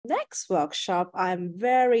next workshop, I'm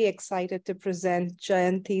very excited to present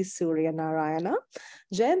Jayanthi Suryanarayana.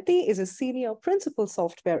 Jayanthi is a senior principal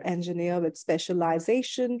software engineer with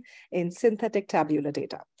specialization in synthetic tabular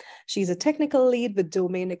data. She's a technical lead with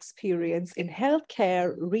domain experience in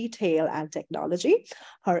healthcare, retail, and technology.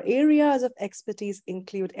 Her areas of expertise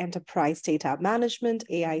include enterprise data management,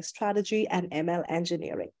 AI strategy, and ML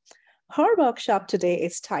engineering. Her workshop today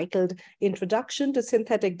is titled Introduction to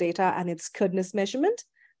Synthetic Data and its Goodness Measurement.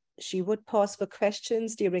 She would pause for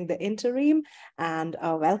questions during the interim, and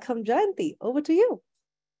welcome, Jayanthi. Over to you.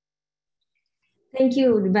 Thank you,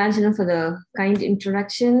 Debanjana, for the kind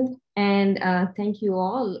introduction. And thank you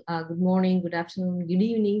all. Good morning, good afternoon, good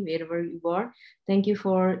evening, wherever you are. Thank you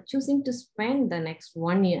for choosing to spend the next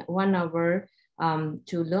 1 hour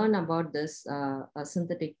to learn about this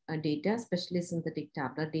synthetic data, especially synthetic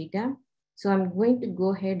tabular data. So I'm going to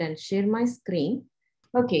go ahead and share my screen.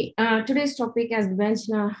 Okay, today's topic, as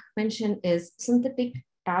Debanjana mentioned, is synthetic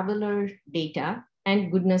tabular data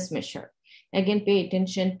and goodness measure. Again, pay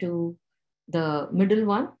attention to the middle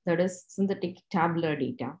one, that is synthetic tabular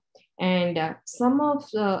data. And I'm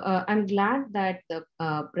glad that the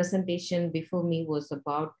presentation before me was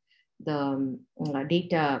about the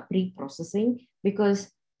data pre-processing,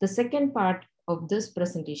 because the second part of this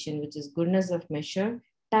presentation, which is goodness of measure,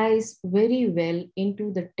 ties very well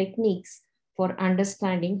into the techniques for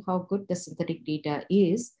understanding how good the synthetic data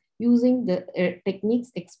is using the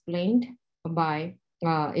techniques explained by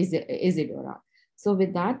Isidora. So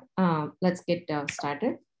with that, let's get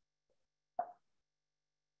started.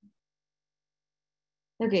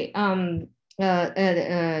 Okay,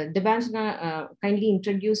 Debanjana kindly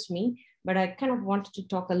introduced me, but I kind of wanted to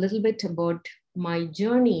talk a little bit about my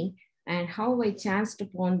journey and how I chanced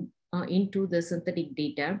upon into the synthetic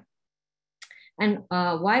data, and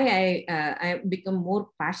why I become more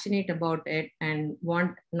passionate about it and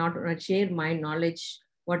want not to share my knowledge,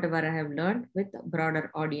 whatever I have learned, with a broader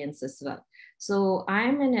audience as well. So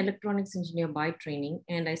I'm an electronics engineer by training,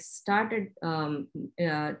 and I started to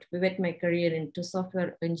pivot my career into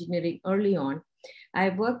software engineering early on. I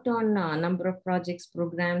worked on a number of projects,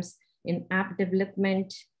 programs in app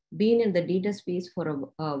development, been in the data space for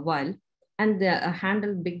a while, and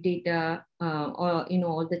handle big data, or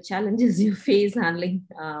all the challenges you face handling,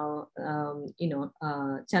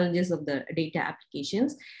 challenges of the data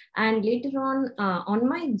applications. And later on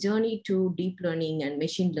my journey to deep learning and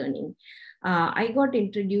machine learning, I got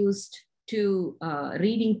introduced to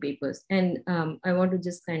reading papers. And I want to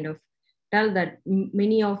just kind of tell that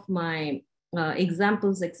many of my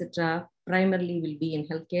examples, etc., primarily will be in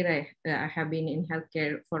healthcare. I have been in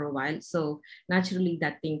healthcare for a while, so naturally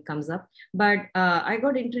that thing comes up. But I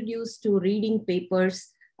got introduced to reading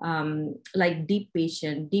papers like Deep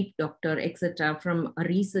Patient, Deep Doctor, etc., from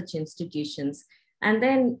research institutions. And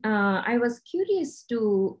then I was curious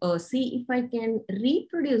to see if I can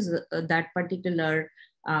reproduce that particular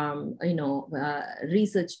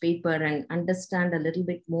research paper and understand a little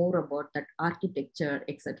bit more about that architecture,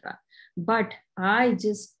 etc. But I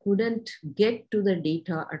just couldn't get to the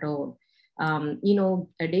data at all.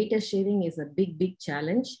 Data sharing is a big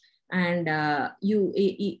challenge, and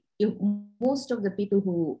most of the people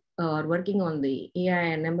who are working on the AI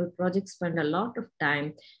and ML projects spend a lot of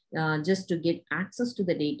time just to get access to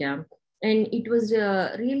the data. And it was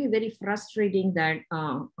really very frustrating that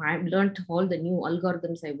I've learned all the new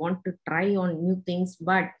algorithms. I want to try on new things,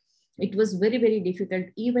 but it was very difficult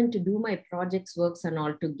even to do my projects works and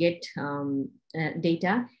all to get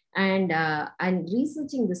data. And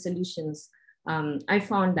researching the solutions, I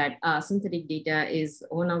found that synthetic data is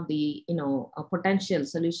one of the potential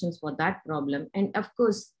solutions for that problem. And of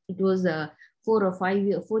course, it was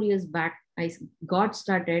 4 years back I got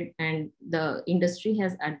started, and the industry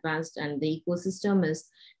has advanced, and the ecosystem is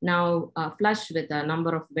now flush with a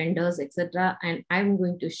number of vendors, etc. And I'm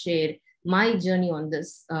going to share my journey on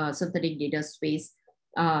this synthetic data space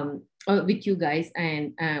with you guys,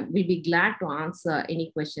 and we'll be glad to answer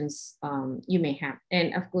any questions you may have.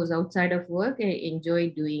 And of course, outside of work, I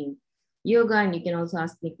enjoy doing yoga, and you can also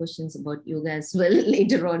ask me questions about yoga as well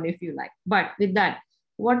later on if you like. But with that,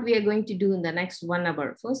 what we are going to do in the next 1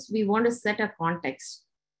 hour, first, we want to set a context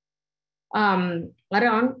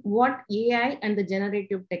around what AI and the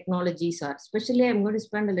generative technologies are. Especially, I'm going to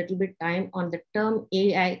spend a little bit time on the term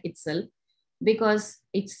AI itself, because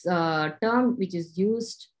it's a term which is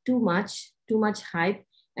used too much hype,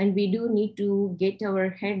 and we do need to get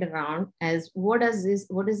our head around as what is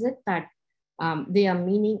it that they are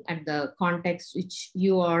meaning at the context which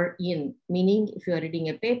you are in. Meaning, if you are reading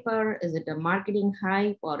a paper, is it a marketing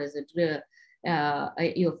hype, or is it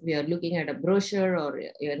if we are looking at a brochure or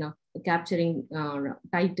capturing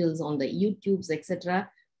titles on the YouTubes, etc.,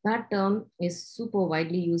 that term is super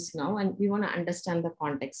widely used now, and we want to understand the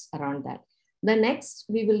context around that. The next,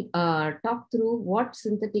 we will talk through what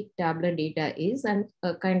synthetic tabular data is and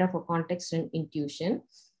a kind of a context and intuition.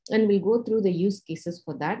 And we'll go through the use cases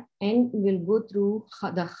for that. And we'll go through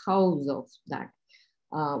the hows of that.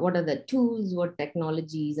 What are the tools, what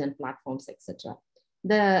technologies and platforms, etc.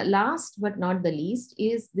 The last but not the least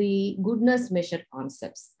is the goodness measure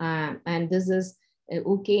concepts. And this is,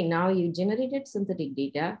 okay, now you generated synthetic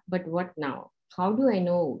data, but what now? How do I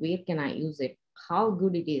know where can I use it? How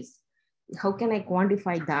good it is? How can I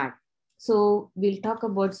quantify that? So we'll talk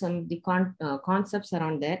about some of the concepts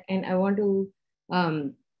around that. And I want to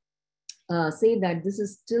say that this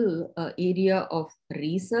is still an area of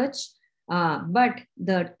research, but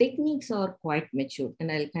the techniques are quite mature. And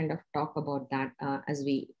I'll kind of talk about that as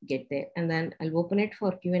we get there. And then I'll open it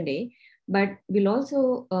for Q&A. But we'll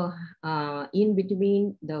also, in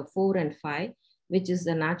between the 4 and 5, which is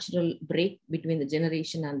the natural break between the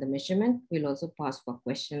generation and the measurement, we'll also pause for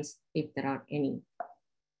questions if there are any.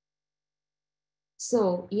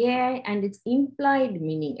 So AI and its implied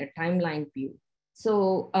meaning, a timeline view.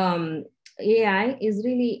 So AI is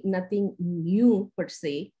really nothing new per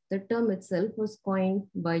se. The term itself was coined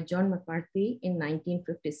by John McCarthy in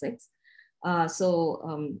 1956. I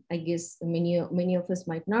guess many of us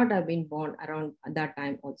might not have been born around that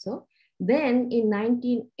time also. Then in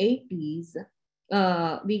 1980s,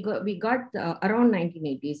 we got around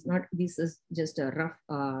 1980s, not, this is just a rough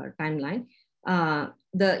timeline.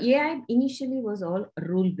 The AI initially was all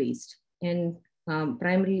rule-based and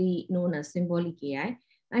primarily known as symbolic AI.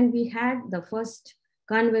 And we had the first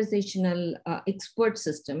conversational expert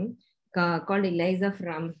system called ELIZA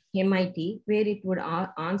from MIT, where it would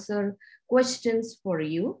answer questions for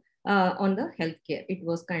you on the healthcare. It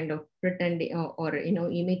was kind of pretending or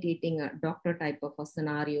imitating a doctor type of a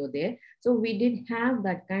scenario there. So we did have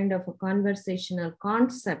that kind of a conversational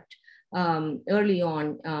concept early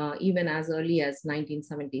on, even as early as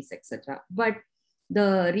 1970s, etc. But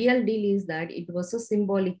the real deal is that it was a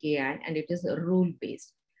symbolic AI and it is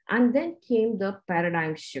rule-based. And then came the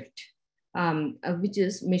paradigm shift, which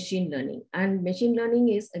is machine learning. And machine learning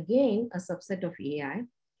is again a subset of AI.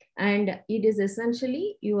 And it is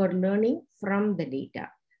essentially you are learning from the data.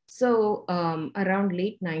 So around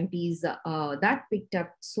late 90s, that picked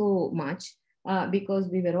up so much because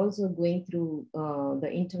we were also going through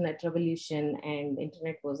the internet revolution, and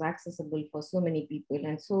internet was accessible for so many people.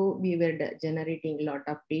 And so we were generating a lot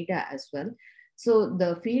of data as well. So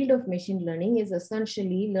the field of machine learning is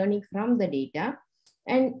essentially learning from the data.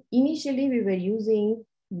 And initially we were using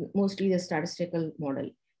mostly the statistical model.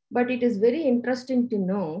 But it is very interesting to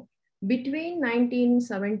know between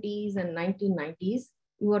 1970s and 1990s,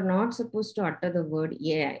 you were not supposed to utter the word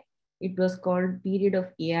AI. It was called period of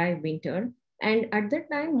AI winter. And at that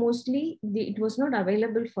time, mostly it was not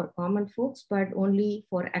available for common folks, but only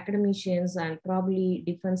for academicians and probably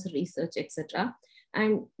defense research, etc.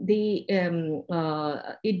 And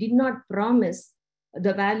it did not promise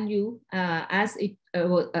the value as it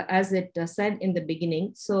said in the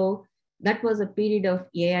beginning. So that was a period of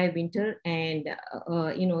AI winter, and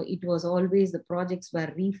it was always the projects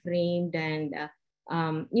were reframed, and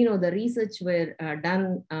the research were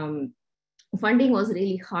done. Funding was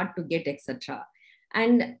really hard to get, etc.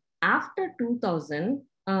 And after 2000,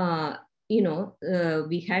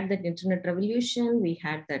 we had that internet revolution, we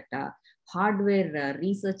had that hardware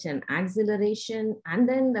research and acceleration, and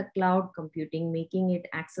then the cloud computing, making it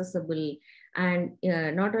accessible. And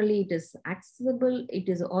not only it is accessible, it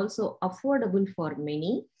is also affordable for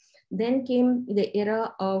many. Then came the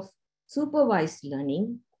era of supervised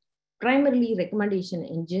learning, primarily recommendation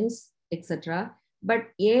engines, etc. But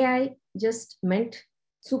AI just meant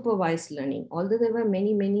supervised learning, although there were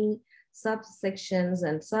many subsections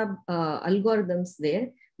and sub algorithms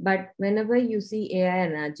there. But whenever you see AI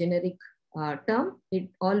in a generic term, it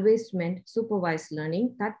always meant supervised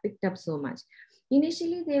learning. That picked up so much.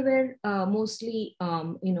 Initially, they were mostly,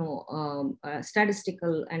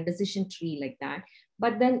 statistical and decision tree like that.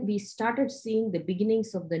 But then we started seeing the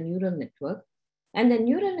beginnings of the neural network. And the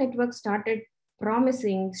neural network started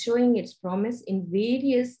showing its promise in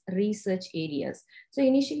various research areas. So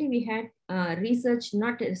initially we had research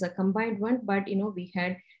not as a combined one, but we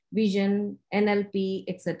had vision, NLP,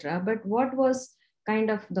 etc. But what was kind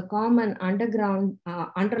of the common underlying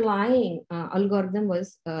algorithm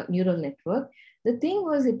was neural network. The thing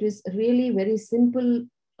was, it was really very simple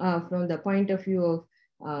from the point of view of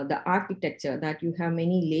the architecture, that you have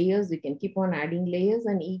many layers, you can keep on adding layers,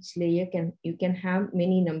 and each layer you can have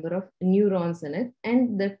many number of neurons in it.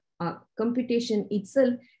 And the computation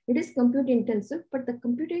itself, it is compute intensive, but the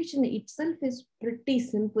computation itself is pretty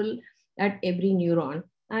simple at every neuron.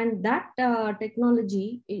 And that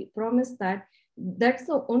technology, it promised that that's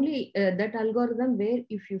the only that algorithm where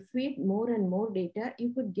if you feed more and more data,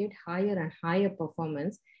 you could get higher and higher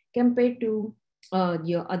performance compared to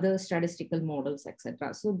your other statistical models,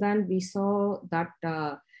 etc. So then we saw that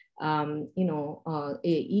a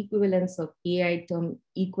equivalence of AI term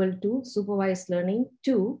equal to supervised learning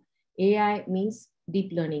to AI means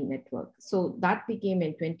deep learning network. So that became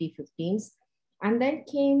in 2015. And then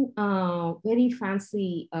came very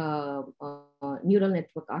fancy neural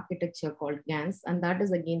network architecture called GANs. And that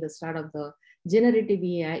is again the start of the generative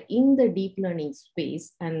AI in the deep learning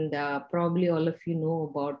space. And probably all of you know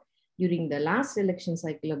about during the last election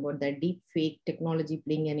cycle about the deep fake technology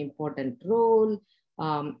playing an important role.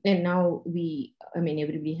 And now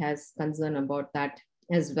everybody has concern about that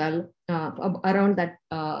as well, around that,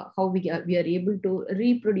 how we are able to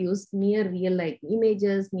reproduce near real-like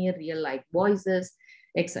images, near real-like voices,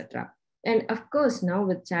 etc. And of course, now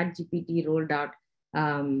with ChatGPT rolled out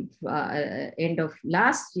end of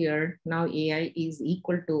last year, now AI is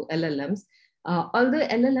equal to LLMs. Although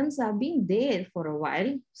LLMs have been there for a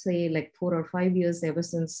while, say like 4 or 5 years, ever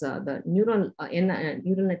since the neural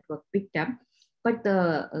network picked up. But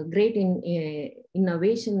the great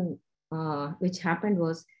innovation which happened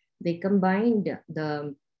was they combined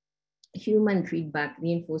the human feedback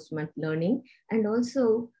reinforcement learning and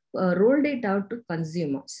also rolled it out to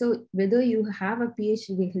consumer. So whether you have a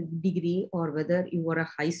PhD degree or whether you are a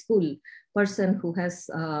high school person who has,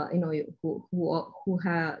 you are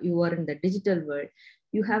in the digital world,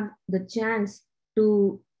 you have the chance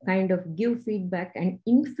to kind of give feedback and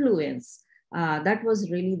influence. That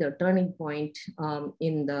was really the turning point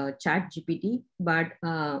in the ChatGPT. But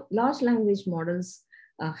large language models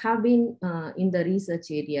have been in the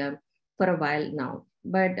research area for a while now.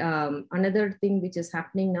 But another thing which is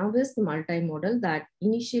happening now is the multimodal, that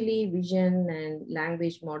initially vision and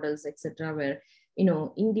language models, etc., were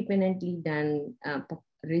independently done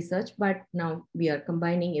research, but now we are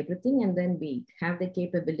combining everything, and then we have the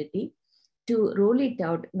capability to roll it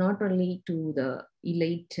out not only to the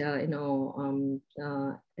elite,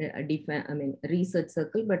 research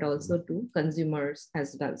circle, but also to consumers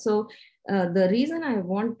as well. So the reason I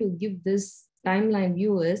want to give this timeline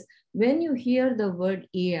view is, when you hear the word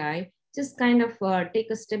AI, just kind of take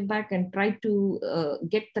a step back and try to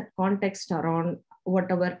get the context around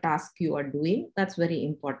whatever task you are doing. That's very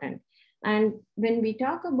important. And when we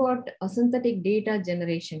talk about synthetic data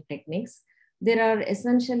generation techniques, there are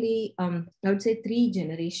essentially, I would say, 3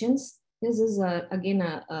 generations. This is, again,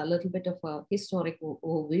 a little bit of a historical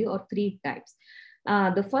overview, or 3 types.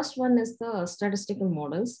 The first one is the statistical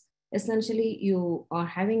models. Essentially, you are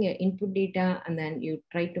having an input data, and then you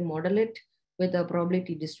try to model it with a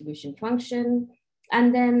probability distribution function.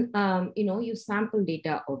 And then, you sample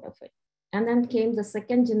data out of it. And then came the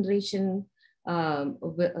second generation,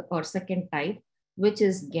 or second type, which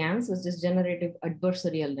is GANs, which is generative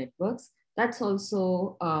adversarial networks. That's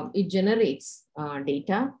also, it generates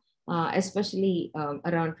data, especially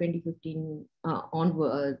around 2015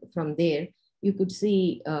 onward. From there, you could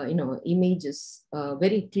see, images,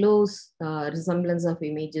 very close resemblance of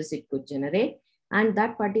images it could generate. And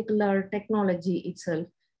that particular technology itself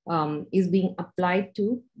is being applied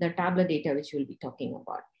to the tabular data, which we'll be talking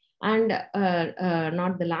about. And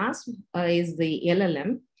not the last is the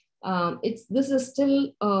LLM. This is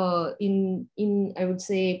still in I would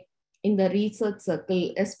say, in the research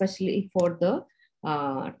circle, especially for the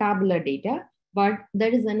tabular data. But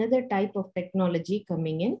there is another type of technology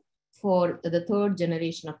coming in for the third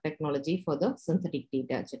generation of technology for the synthetic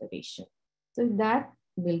data generation. So with that,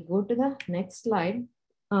 we'll go to the next slide.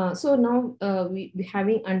 So now we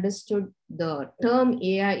having understood the term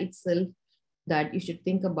AI itself, that you should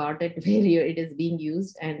think about it, where it is being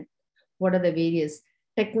used, and what are the various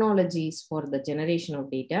technologies for the generation of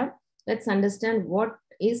data. Let's understand what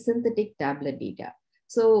is synthetic tabular data.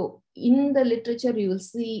 So in the literature, you will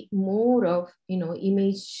see more of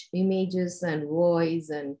images and voice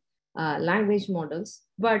and language models.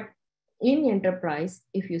 But in enterprise,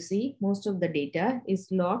 if you see, most of the data is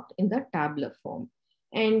locked in the tabular form.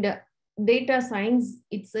 And data science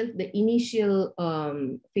itself, the initial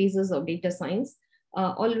phases of data science,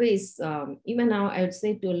 always, even now, I would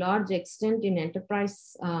say to a large extent in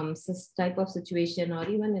enterprise type of situation, or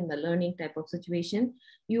even in the learning type of situation,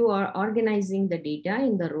 you are organizing the data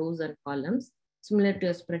in the rows and columns, similar to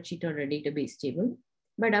a spreadsheet or a database table.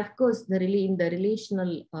 But of course, in the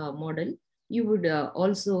relational model, you would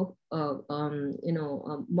also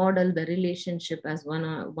model the relationship as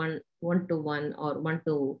one to one or one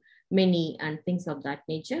to many and things of that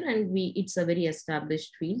nature. And it's a very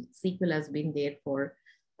established field. SQL has been there for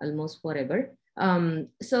almost forever.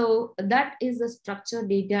 So that is the structured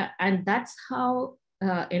data, and that's how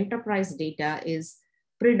enterprise data is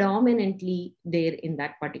predominantly there in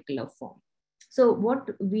that particular form. So what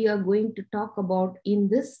we are going to talk about in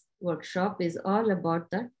this workshop is all about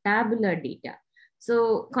the tabular data.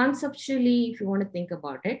 So conceptually, if you want to think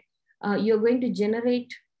about it, you're going to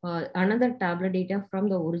generate another tabular data from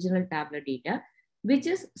the original tabular data, which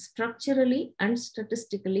is structurally and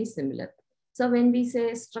statistically similar. So when we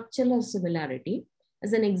say structural similarity,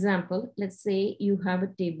 as an example, let's say you have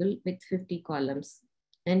a table with 50 columns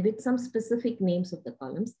and with some specific names of the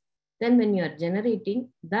columns. Then when you are generating,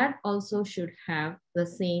 that also should have the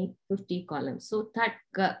same 50 columns. So that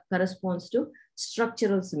corresponds to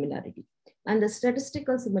structural similarity. And the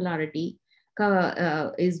statistical similarity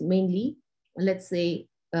is mainly, let's say,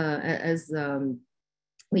 as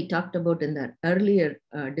we talked about in the earlier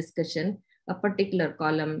discussion, a particular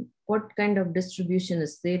column, what kind of distribution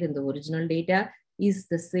is there in the original data is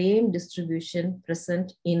the same distribution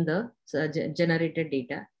present in the generated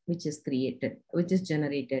data, which is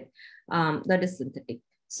generated. That is synthetic.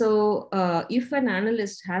 So if an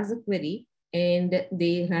analyst has a query and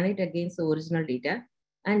they run it against the original data,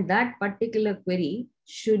 and that particular query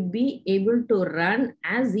should be able to run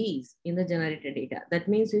as is in the generated data. That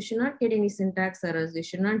means you should not get any syntax errors, you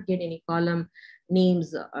should not get any column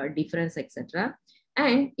names or difference, etc.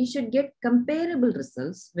 And you should get comparable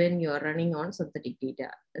results when you are running on synthetic data.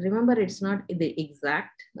 Remember, it's not the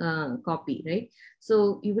exact copy, right?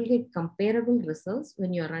 So you will get comparable results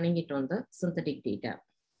when you are running it on the synthetic data.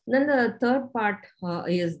 Then the third part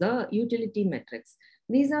is the utility metrics.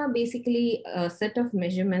 These are basically a set of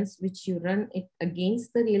measurements which you run it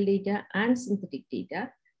against the real data and synthetic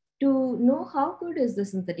data to know how good is the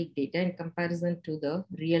synthetic data in comparison to the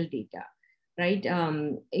real data, right?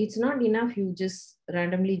 It's not enough you just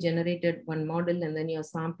randomly generated one model and then you're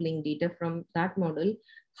sampling data from that model.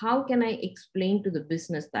 How can I explain to the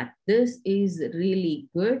business that this is really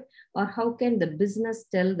good? Or how can the business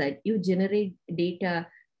tell that you generate data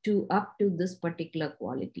to up to this particular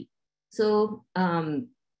quality? So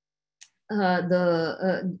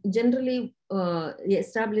generally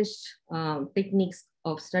established techniques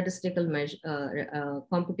of statistical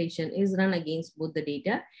computation is run against both the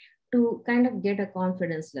data to kind of get a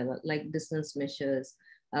confidence level, like distance measures,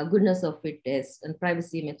 goodness of fit test, and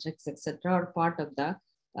privacy metrics, etc., are part of the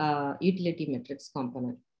utility metrics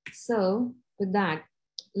component. So with that,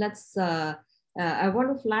 let's I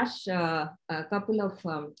want to flash a couple of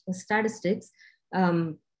statistics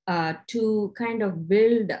to kind of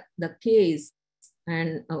build the case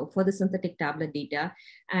and for the synthetic tablet data,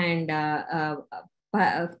 and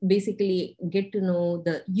basically get to know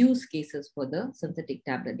the use cases for the synthetic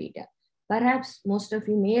tablet data. Perhaps most of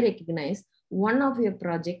you may recognize one of your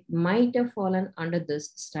project might have fallen under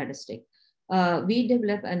this statistic. We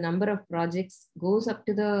develop a number of projects, goes up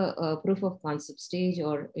to the proof of concept stage,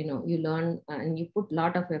 or you learn and you put a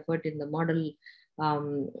lot of effort in the model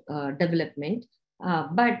development.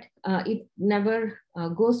 But it never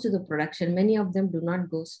goes to the production. Many of them do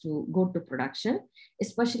not go to production,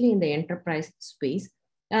 especially in the enterprise space,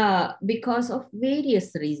 because of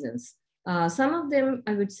various reasons. Some of them,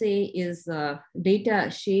 I would say, is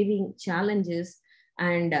data sharing challenges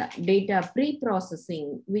and data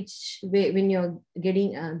pre-processing, which when you're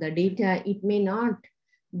getting the data, it may not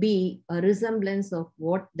be a resemblance of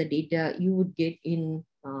what the data you would get in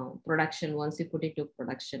production once you put it to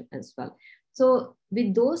production as well. So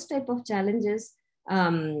with those type of challenges,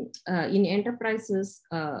 in enterprises,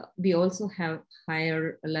 we also have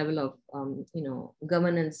higher level of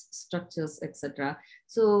governance structures, etc.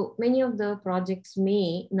 So many of the projects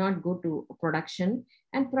may not go to production,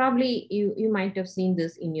 and probably you might have seen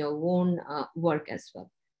this in your own work as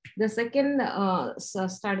well. The second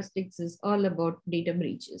statistics is all about data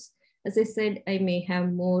breaches. As I said, I may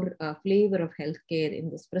have more flavor of healthcare in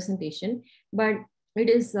this presentation, but it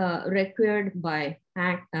is required by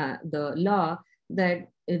the law that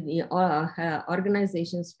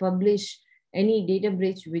organizations publish any data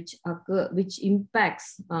breach which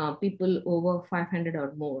impacts people over 500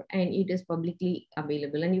 or more, and it is publicly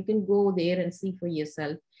available, and you can go there and see for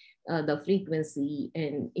yourself the frequency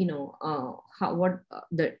and what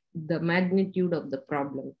the magnitude of the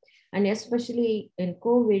problem. And especially in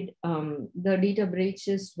COVID, the data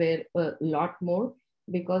breaches were a lot more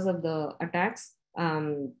because of the attacks.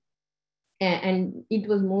 and it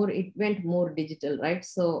went more digital, right?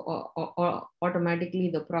 So automatically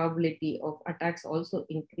the probability of attacks also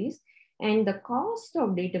increased, and the cost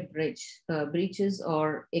of data breaches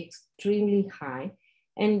are extremely high.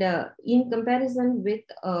 And in comparison with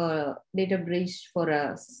data breach for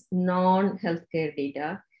a non-healthcare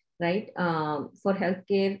data, right? For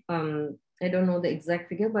healthcare, I don't know the exact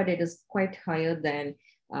figure, but it is quite higher than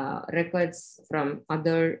records from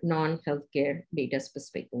other non-healthcare data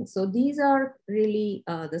specific things. So these are really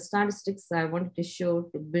the statistics I wanted to show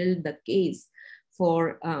to build the case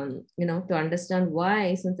for, to understand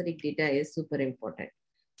why synthetic data is super important.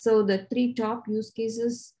 So the three top use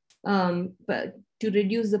cases to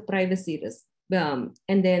reduce the privacy risk.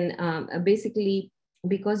 And then basically,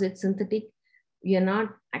 because it's synthetic, we are not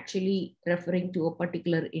actually referring to a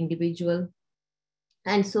particular individual.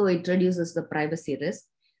 And so it reduces the privacy risk.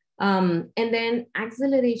 And then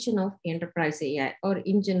acceleration of enterprise AI, or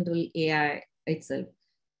in general AI itself.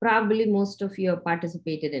 Probably most of you have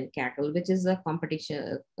participated in Kaggle, which is a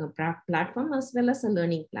competition platform as well as a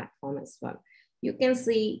learning platform as well. You can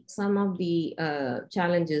see some of the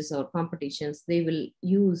challenges or competitions. They will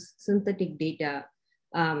use synthetic data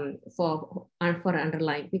for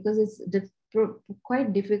underlying, because it's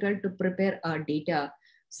quite difficult to prepare a data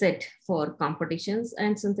set for competitions,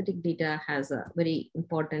 and synthetic data has a very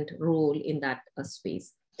important role in that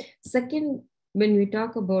space. Second, when we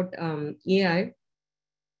talk about AI,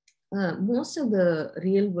 most of the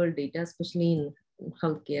real world data, especially in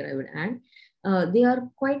healthcare, I would add, they are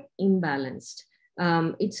quite imbalanced.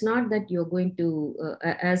 It's not that you're going to,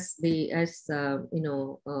 in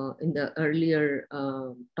the earlier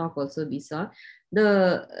talk also we saw,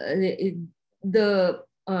 the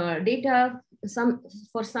data,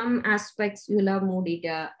 for some aspects you will have more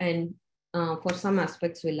data, and for some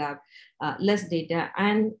aspects we'll have less data,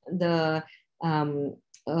 and the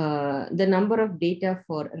number of data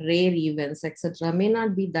for rare events, etc., may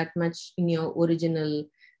not be that much in your original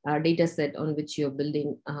data set on which you're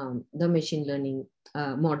building the machine learning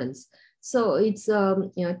models. So it's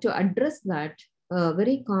to address that, a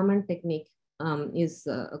very common technique is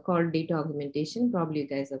called data augmentation. Probably you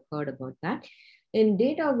guys have heard about that. In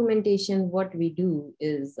data augmentation, what we do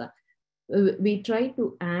is we try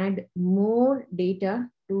to add more data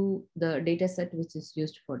to the data set which is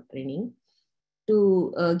used for training.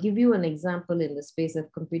 To give you an example in the space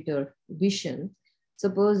of computer vision,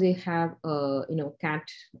 suppose you have cat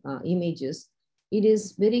images. It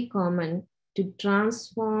is very common to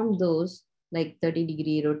transform those, like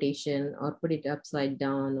 30-degree rotation, or put it upside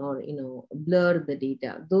down, or blur the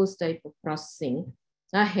data, those type of processing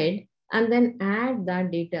ahead, and then add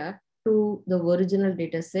that data to the original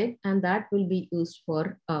data set, and that will be used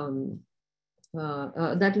for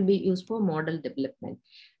model development.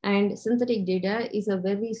 And synthetic data is a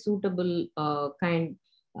very suitable kind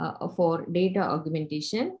for data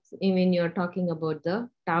augmentation when you're talking about the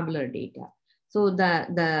tabular data. So in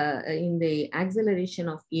the acceleration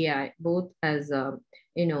of AI, both as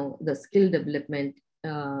the skill development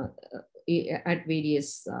at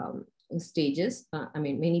various stages.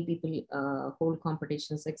 Many people hold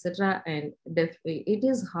competitions, etc., and it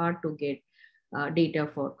is hard to get data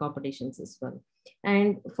for competitions as well.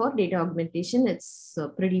 And for data augmentation, it's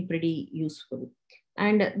pretty useful.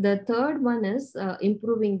 And the third one is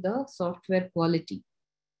improving the software quality.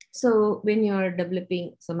 So when you're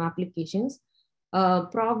developing some applications,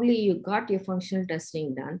 probably you got your functional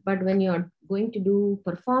testing done, but when you're going to do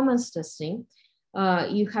performance testing,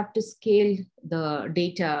 you have to scale the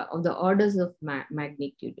data of the orders of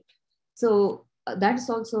magnitude. So that's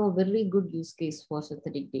also a very good use case for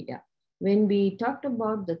synthetic data. When we talked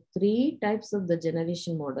about the three types of the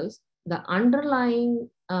generation models, the underlying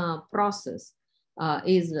process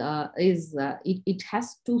it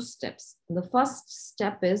has two steps. The first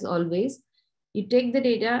step is always you take the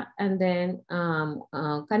data and then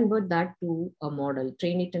convert that to a model,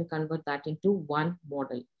 train it and convert that into one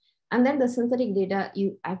model. And then the synthetic data,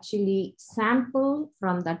 you actually sample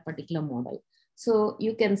from that particular model. So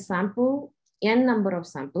you can sample n number of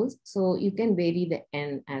samples. So you can vary the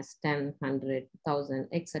n as 10, 100, 1,000,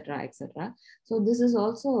 etc., etc. So this is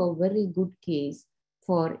also a very good case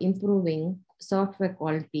for improving software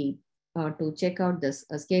quality to check out this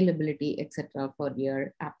scalability, etc., for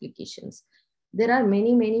your applications. There are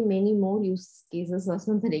many more use cases of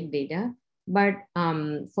synthetic data. But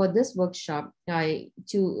for this workshop, I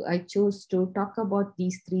chose to talk about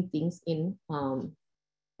these three things in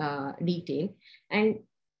detail. And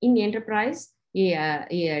in the enterprise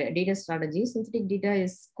data strategy, synthetic data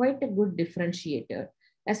is quite a good differentiator,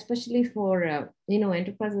 especially for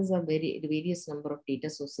enterprises have various number of data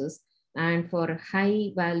sources. and for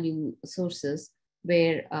high value sources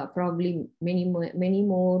where probably many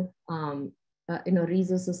more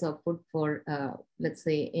resources are put for let's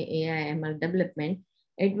say AI ML development,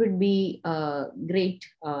 it would be a great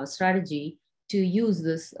strategy to use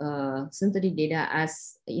this synthetic data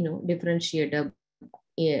as differentiator,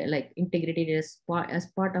 like integrated as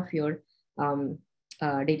part of your um,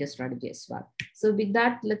 data strategy as well. So with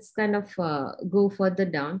that, let's kind of go further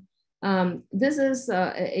down. This is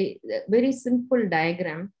a very simple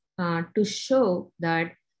diagram to show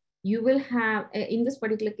that you will have, in this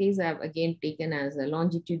particular case, I have again taken as a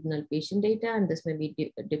longitudinal patient data, and this may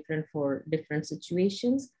be different for different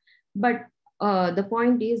situations. But the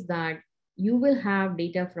point is that you will have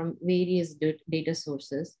data from various data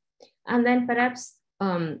sources. And then perhaps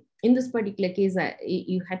in this particular case,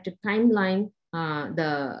 you had to timeline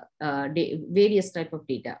the various type of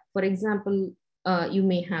data. For example, you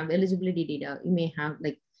may have eligibility data, you may have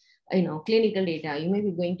like clinical data, you may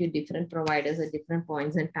be going to different providers at different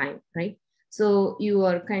points in time, right? So you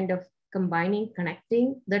are kind of combining,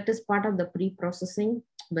 connecting. That is part of the pre-processing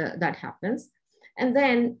that happens. And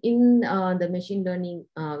then in the machine learning,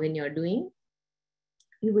 when you're doing,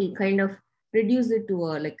 you will kind of reduce it to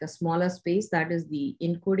like a smaller space. That is the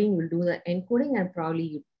encoding. Will do the encoding, and probably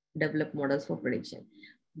you develop models for prediction.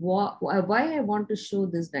 Why I want to show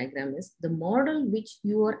this diagram is the model which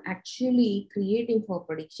you are actually creating for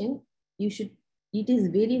prediction, it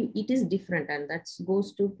is different, and that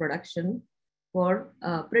goes to production for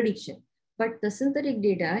prediction. But the synthetic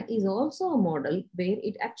data is also a model where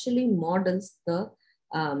it actually models the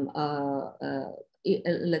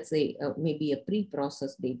let's say maybe a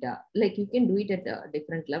pre-processed data. Like you can do it at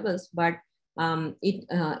different levels, but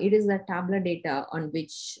it is a tabular data on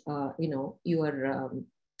which your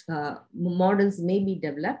models may be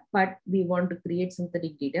developed, but we want to create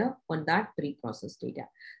synthetic data on that pre-processed data.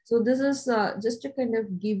 So this is just to kind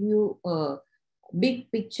of give you a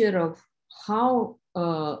big picture of how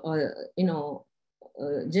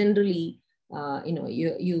generally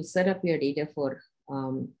you set up your data for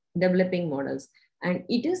developing models. And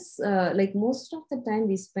it is like most of the time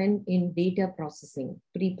we spend in data processing,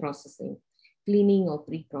 pre-processing, cleaning or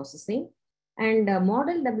pre-processing. And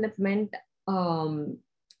model development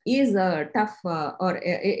is a tough, or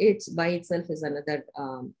it's by itself is another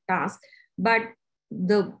task. But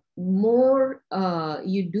the more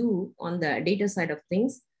you do on the data side of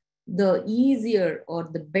things, the easier or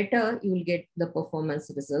the better you will get the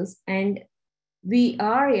performance results. And we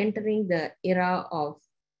are entering the era of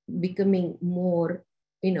becoming more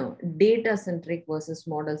data centric versus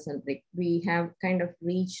model centric. We have kind of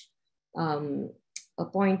reached a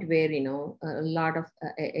point where a lot of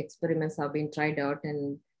experiments have been tried out,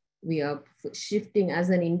 and we are shifting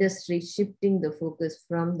as an industry, shifting the focus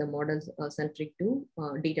from the model centric to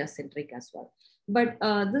data centric as well. But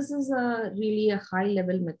this is really a high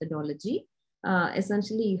level methodology.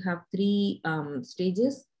 Essentially you have three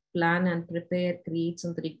stages: plan and prepare, create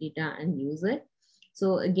synthetic data, and use it.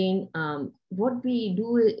 So again, what we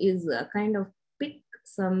do is kind of pick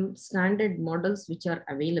some standard models which are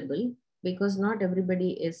available, because not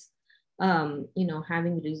everybody is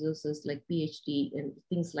having resources like PhD and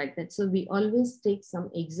things like that. So we always take some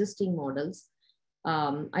existing models,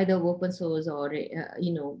 either open source or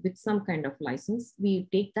with some kind of license. We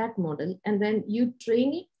take that model and then you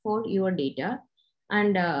train it for your data,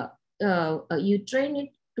 and you train it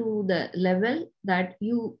to the level that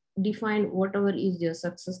you define whatever is your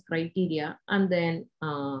success criteria, and then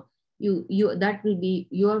you that will be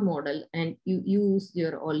your model, and you use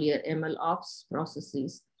all your ML ops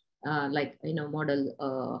processes, like model,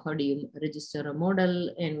 how do you register a model,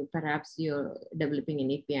 and perhaps you're developing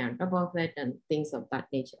an API on top of it and things of that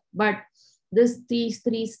nature. But these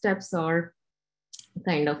three steps are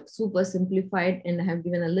kind of super simplified, and I have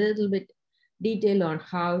given a little bit detail on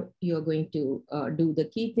how you're going to do. The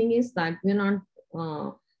key thing is that we're not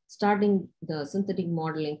starting the synthetic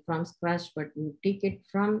modeling from scratch, but we take it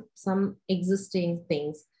from some existing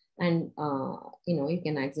things, and you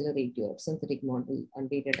can accelerate your synthetic model and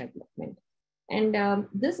data development. And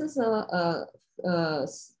this is an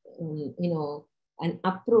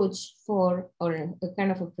approach for, or a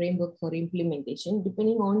kind of a framework for implementation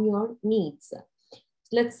depending on your needs.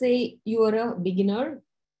 Let's say you are a beginner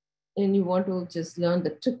and you want to just learn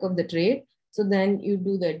the trick of the trade. So then you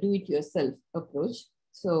do the do-it-yourself approach.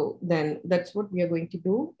 So then that's what we are going to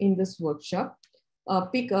do in this workshop.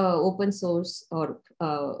 Pick a open source or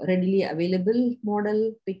readily available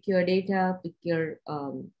model, pick your data, pick your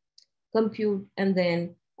compute, and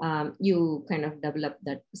then you kind of develop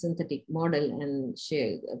that synthetic model and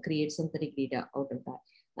create synthetic data out of that.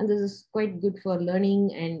 And this is quite good for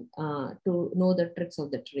learning and to know the tricks of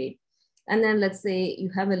the trade. And then let's say you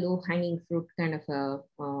have a low hanging fruit kind of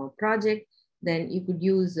a project, then you could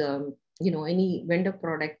use any vendor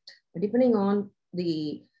product depending on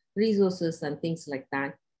the resources and things like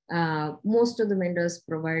that. Most of the vendors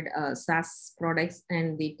provide SaaS products,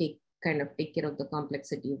 and they take care of the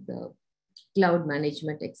complexity of the cloud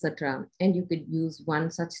management, etc. And you could use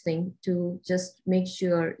one such thing to just make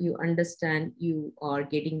sure you understand you are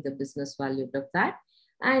getting the business value of that.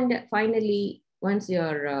 And finally, once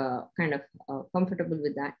you're comfortable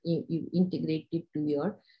with that, you integrate it to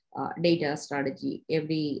your data strategy.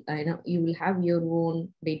 You will have your own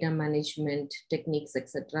data management techniques,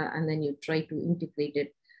 etc. And then you try to integrate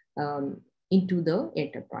it into the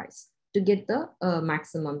enterprise to get the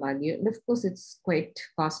maximum value. And of course, it's quite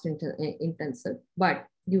cost intensive, but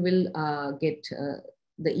you will get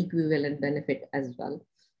the equivalent benefit as well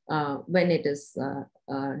when it is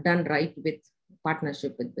done right with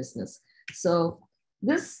partnership with business. So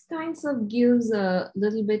this kinds of gives a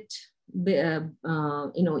little bit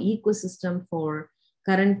ecosystem for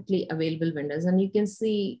currently available vendors. And you can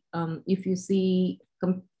see, if you see,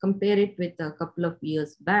 compare it with a couple of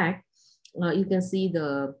years back, you can see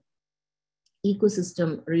the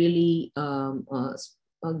ecosystem really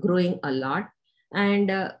growing a lot.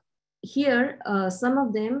 And here, some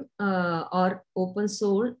of them are open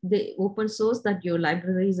source. They open source that your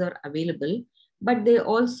libraries are available, but they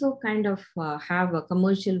also kind of have a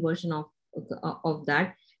commercial version of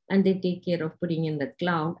that, and they take care of putting in the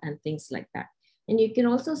cloud and things like that. And you can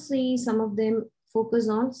also see some of them focus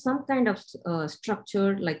on some kind of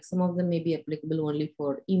structure, like some of them may be applicable only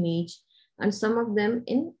for image, and some of them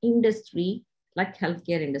in industry, like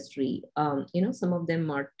healthcare industry, some of them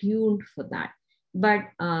are tuned for that. But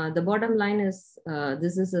the bottom line is,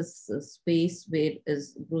 this is a space where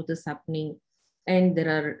growth is happening. And there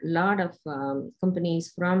are a lot of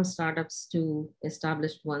companies from startups to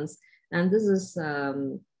established ones. And this is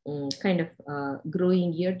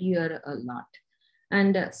growing year to year a lot.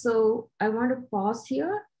 And so I want to pause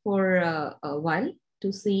here for a while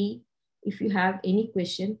to see if you have any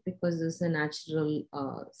question, because there's a natural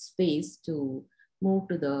space to move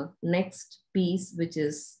to the next piece, which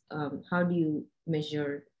is how do you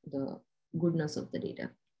measure the goodness of the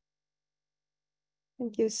data?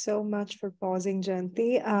 Thank you so much for pausing,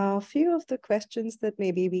 Jayanthi. A few of the questions that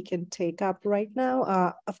maybe we can take up right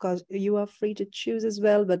now, of course, you are free to choose as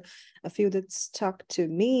well, but a few that stuck to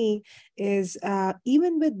me is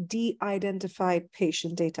even with de-identified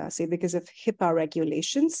patient data, say because of HIPAA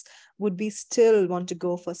regulations, would we still want to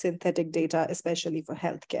go for synthetic data, especially for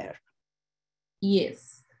healthcare?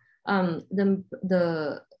 Yes.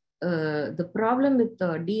 The problem with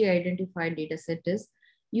the de-identified data set is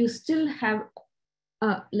you still have,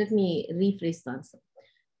 let me rephrase the answer.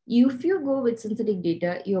 If you go with synthetic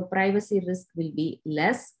data, your privacy risk will be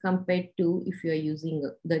less compared to if you are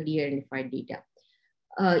using the de-identified data.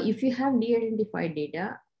 If you have de-identified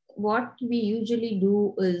data, what we usually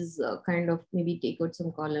do is maybe take out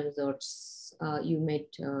some columns, or you might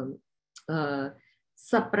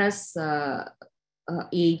suppress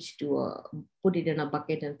age to put it in a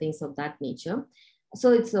bucket and things of that nature.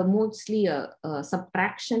 So it's mostly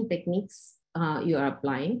subtraction techniques you are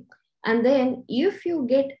applying. And then if you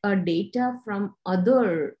get data from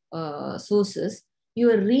other sources,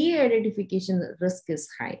 your re-identification risk is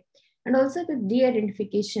high. And also with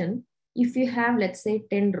de-identification, if you have, let's say,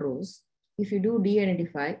 10 rows, if you do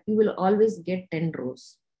de-identify, you will always get 10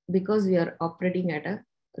 rows because we are operating at a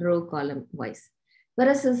row column wise.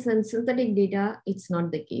 Whereas in synthetic data, it's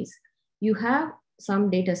not the case. You have some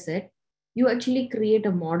data set, you actually create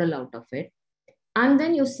a model out of it, and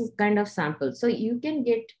then you kind of sample. So you can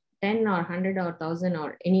get 10 or 100 or 1,000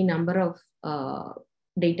 or any number of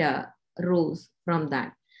data rows from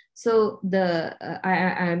that. So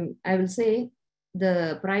I will say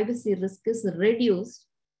the privacy risk is reduced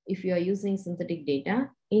if you are using synthetic data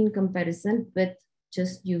in comparison with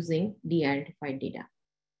just using de-identified data.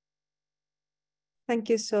 Thank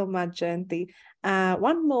you so much, Jayanthi.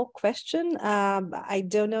 One more question. I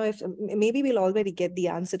don't know if maybe we'll already get the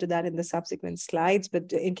answer to that in the subsequent slides,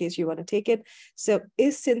 but in case you want to take it. So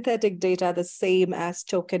is synthetic data the same as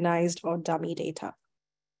tokenized or dummy data?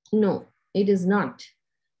 No, it is not.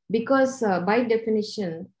 Because by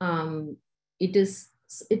definition, it is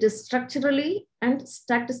structurally and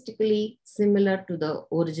statistically similar to the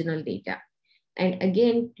original data. And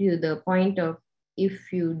again, to the point of,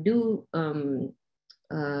 if you do,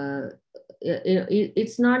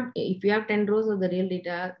 it's not, if you have 10 rows of the real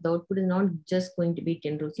data, the output is not just going to be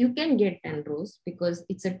 10 rows. You can get 10 rows because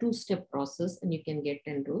it's a two-step process and you can get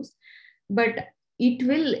 10 rows. But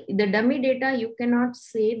the dummy data, you cannot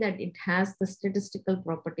say that it has the statistical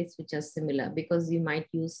properties which are similar, because you might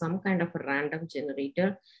use some kind of a random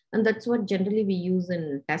generator. And that's what generally we use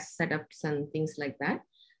in test setups and things like that,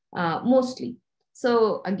 mostly.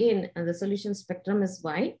 So again, the solution spectrum is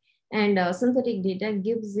wide, and synthetic data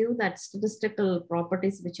gives you that statistical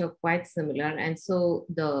properties which are quite similar. And so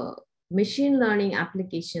the machine learning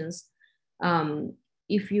applications,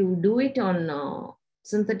 if you do it on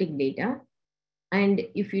synthetic data, and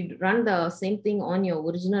if you run the same thing on your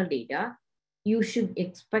original data, you should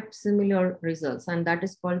expect similar results. And that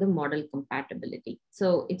is called the model compatibility.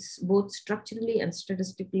 So it's both structurally and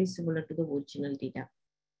statistically similar to the original data.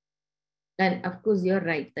 And of course, you're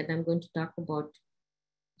right that I'm going to talk about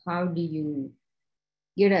how do you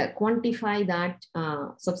quantify that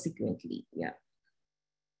subsequently. Yeah.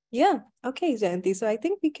 Yeah. Okay, Jayanthi. So I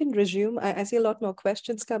think we can resume. I see a lot more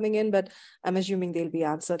questions coming in, but I'm assuming they'll be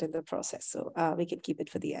answered in the process. So we can keep it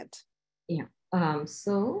for the end. Yeah.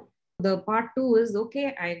 So the part 2 is,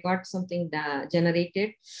 okay, I got something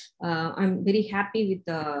generated. I'm very happy with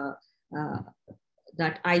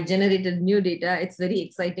that I generated new data. It's very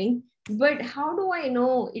exciting. But how do I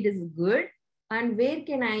know it is good? And where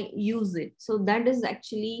can I use it? So that is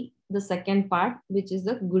actually the second part, which is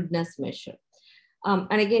the goodness measure.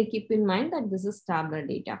 And again, keep in mind that this is tabular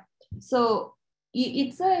data. So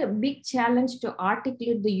it's a big challenge to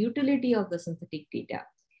articulate the utility of the synthetic data.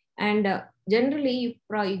 And generally,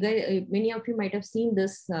 many of you might have seen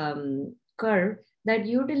this curve, that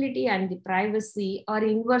utility and the privacy are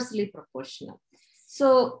inversely proportional.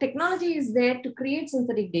 So technology is there to create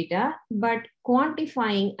synthetic data, but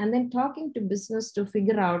quantifying and then talking to business to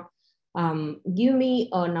figure out, give me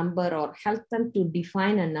a number or help them to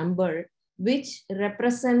define a number which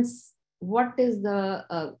represents what is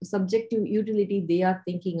the subjective utility they are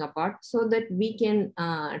thinking about, so that we can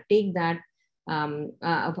take that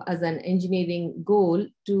as an engineering goal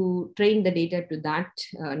to train the data to that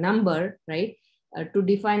number, right? To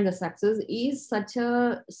define the success is such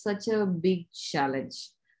a big challenge.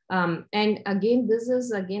 And again,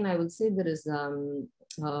 I will say there is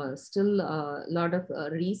still a lot of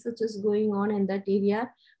research is going on in that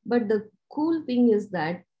area. But the cool thing is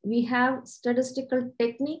that we have statistical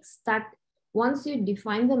techniques that once you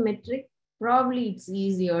define the metric, probably it's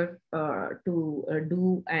easier to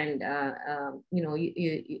do, and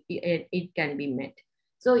it can be met.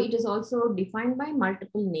 So it is also defined by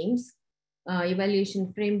multiple names,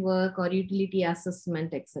 evaluation framework or utility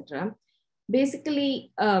assessment, etc.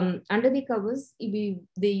 Basically, under the covers, they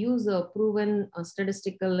use proven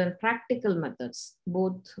statistical and practical methods.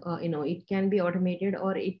 Both, it can be automated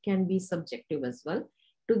or it can be subjective as well,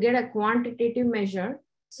 to get a quantitative measure,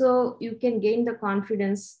 so you can gain the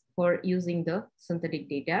confidence for using the synthetic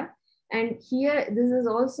data. And here, this is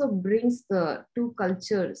also brings the two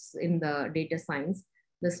cultures in the data science,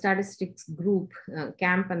 the statistics group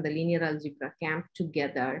camp and the linear algebra camp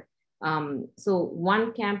together. So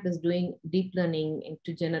one camp is doing deep learning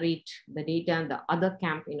to generate the data, and the other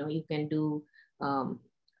camp, you can do to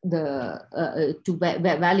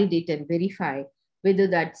validate and verify whether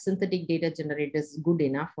that synthetic data generator is good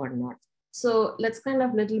enough or not. So let's kind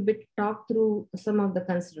of little bit talk through some of the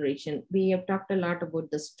consideration. We have talked a lot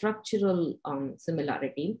about the structural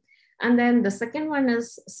similarity. And then the second one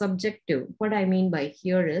is subjective. What I mean by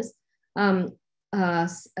here is the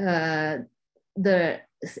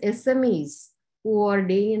SMEs who are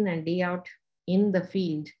day in and day out in the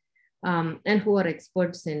field and who are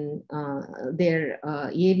experts in their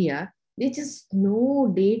area, they just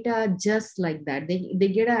know data just like that. They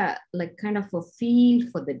get a kind of a feel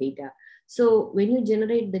for the data. So when you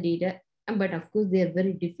generate the data, but of course they are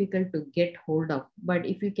very difficult to get hold of. But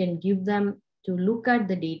if you can give them to look at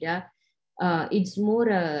the data, it's more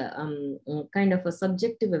a kind of a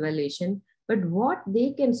subjective evaluation. But what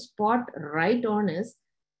they can spot right on is,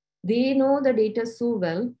 they know the data so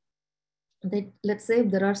well that, let's say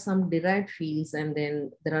if there are some derived fields and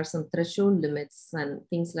then there are some threshold limits and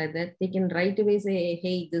things like that, they can right away say,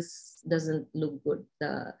 hey, this doesn't look good.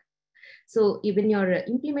 So even you're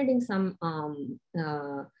implementing some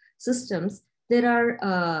systems, there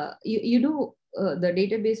are, you do the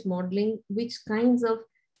database modeling, which kinds of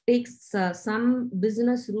takes some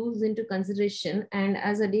business rules into consideration. And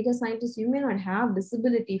as a data scientist, you may not have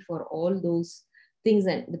visibility for all those things,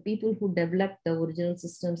 and the people who develop the original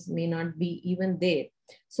systems may not be even there.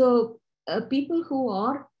 So people who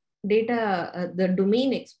are data, the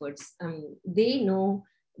domain experts, they know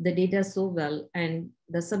the data so well, and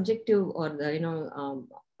the subjective or the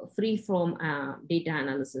free form data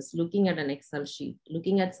analysis, looking at an Excel sheet,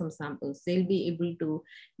 looking at some samples, they'll be able to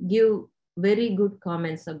give very good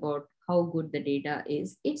comments about how good the data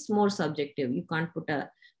is. It's more subjective. You can't put a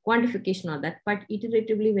quantification on that, but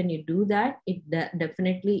iteratively, when you do that, it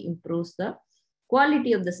definitely improves the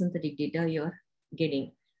quality of the synthetic data you're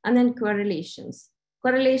getting. And then correlations.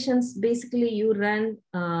 Correlations, basically you run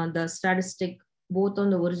the statistic both on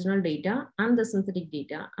the original data and the synthetic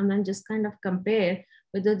data, and then just kind of compare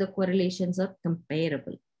whether the correlations are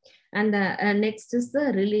comparable. And next is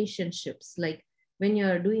the relationships. Like when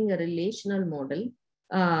you're doing a relational model,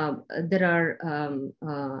 there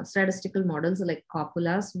are statistical models like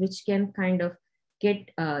copulas, which can kind of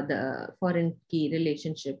get the foreign key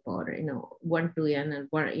relationship, or one to n and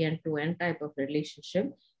one n to n type of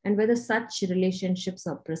relationship, and whether such relationships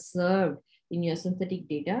are preserved in your synthetic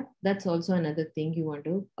data. That's also another thing you want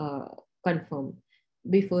to confirm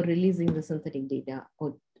before releasing the synthetic data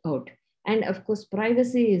out. And of course,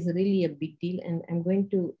 privacy is really a big deal, and I'm going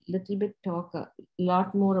to little bit talk a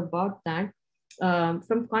lot more about that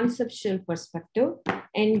from conceptual perspective.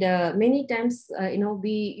 And many times,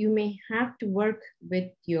 you may have to work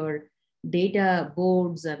with your data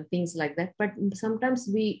boards and things like that. But sometimes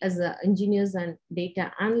we as engineers and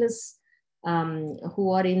data analysts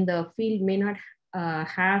who are in the field may not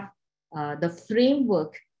have the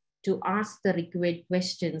framework to ask the required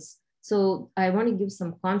questions. So I want to give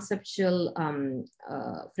some conceptual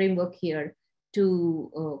framework here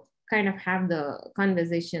to kind of have the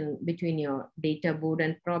conversation between your data board,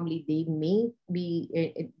 and probably they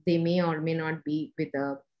may or may not be with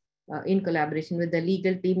in collaboration with the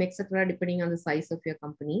legal team, etc., depending on the size of your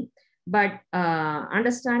company. But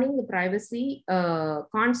understanding the privacy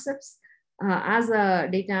concepts as a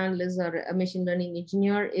data analyst or a machine learning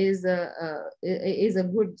engineer is a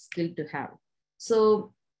good skill to have.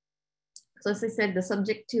 So as I said, the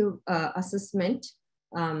subjective assessment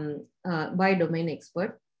by domain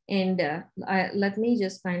expert. And let me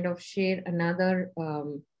just kind of share another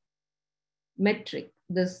metric,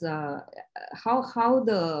 this how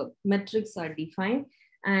the metrics are defined,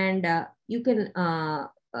 and you can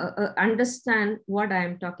understand what I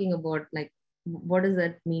am talking about, like what does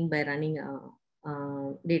that mean by running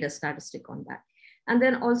a data statistic on that. And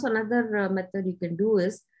then also another method you can do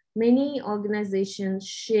is, many organizations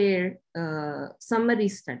share summary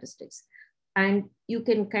statistics, and you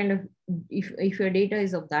can kind of, if your data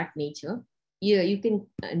is of that nature, you can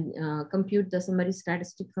compute the summary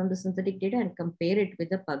statistic from the synthetic data and compare it with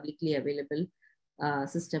the publicly available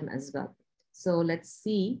system as well. So let's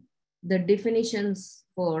see the definitions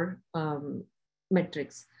for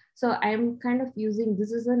metrics. So I'm kind of using,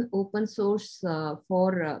 this is an open source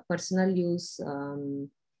for personal use.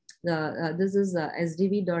 This is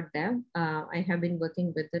sdv.dev. I have been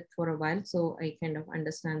working with it for a while, so I kind of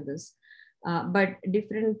understand this. But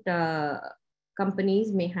different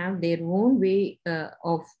companies may have their own way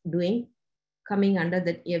of doing, coming under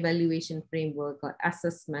that evaluation framework or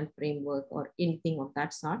assessment framework or anything of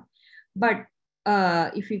that sort. But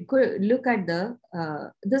if you could look at the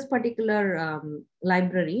this particular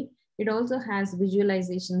library, it also has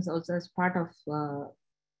visualizations also as part of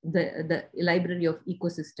the library of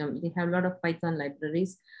ecosystem. They have a lot of Python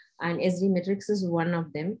libraries, and SD Metrics is one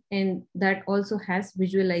of them, and that also has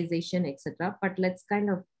visualization, etc. But let's kind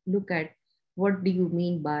of look at what do you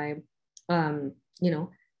mean by, when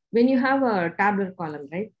you have a tabular column,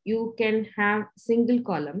 right? You can have single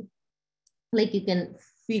column, like you can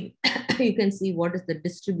feel, you can see what is the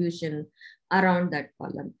distribution around that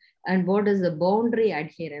column, and what is the boundary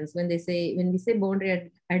adherence. When we say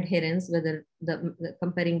boundary adherence, whether the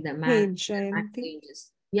comparing the max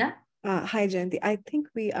ranges. Yeah. Hi, Jayanthi. I think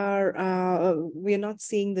we are not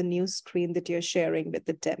seeing the new screen that you're sharing with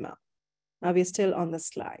the demo. We're still on the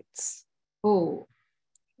slides. Oh,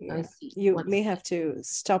 yeah. I see. You may have to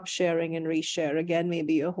stop sharing and reshare again,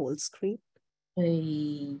 maybe your whole screen.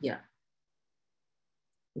 Yeah.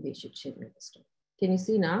 Maybe I should share my screen. Can you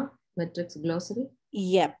see now? Metrics glossary?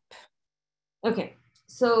 Yep. Okay.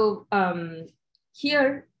 So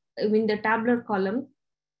here in the tabular column,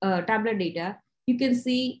 tabular data, you can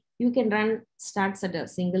see you can run stats at a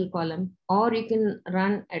single column, or you can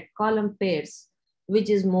run at column pairs, which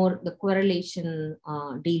is more the correlation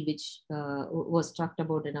deal, which was talked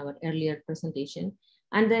about in our earlier presentation.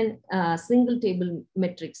 And then single table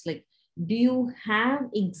metrics, like do you have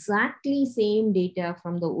exactly same data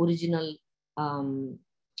from the original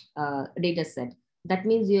data set? That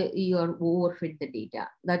means you're overfit the data.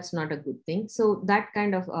 That's not a good thing. So that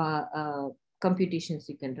kind of computations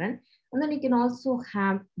you can run. And then you can also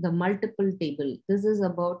have the multiple table. This is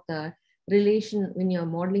about the relation. When you're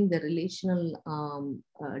modeling the relational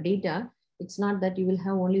data, it's not that you will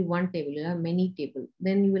have only one table, you have many tables.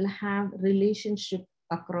 Then you will have relationship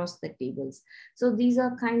across the tables. So these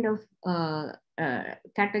are kind of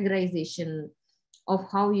categorization of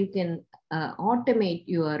how you can automate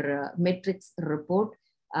your metrics report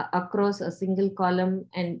across a single column.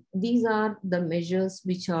 And these are the measures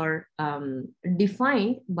which are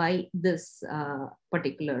defined by this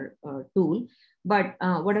particular tool. But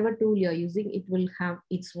whatever tool you're using, it will have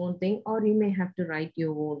its own thing, or you may have to write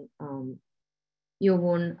your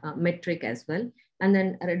own metric as well, and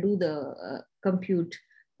then do the compute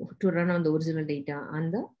to run on the original data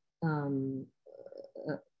and the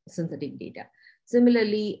synthetic data.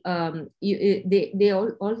 Similarly, they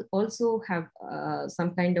also have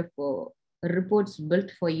some kind of reports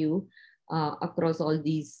built for you across all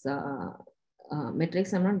these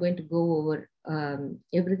metrics. I'm not going to go over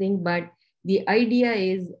everything, but the idea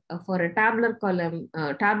is for a tabular column,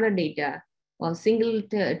 tabular data, or single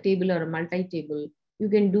table or a multi-table, you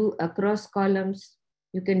can do across columns,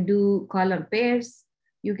 you can do column pairs,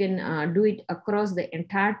 you can do it across the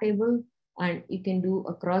entire table, and you can do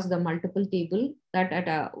across the multiple table, that at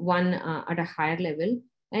a higher level.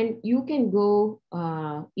 And you can go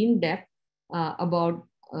in depth about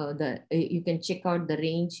you can check out the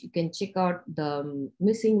range, you can check out the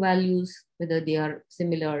missing values, whether they are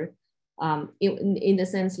similar, in the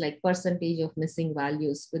sense like percentage of missing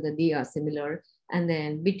values, whether they are similar. And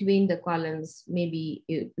then between the columns, maybe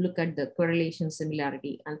you look at the correlation,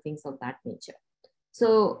 similarity, and things of that nature.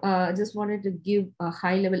 So I just wanted to give a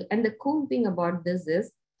high level. And the cool thing about this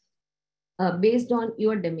is based on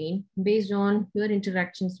your domain, based on your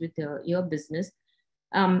interactions with your business,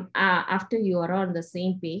 after you are on the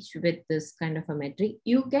same page with this kind of a metric,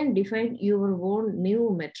 you can define your own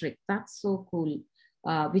new metric. That's so cool,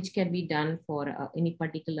 which can be done for any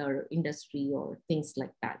particular industry or things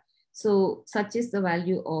like that. So such is the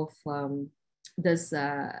value of this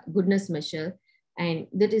goodness measure. And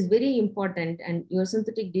that is very important. And your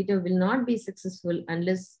synthetic data will not be successful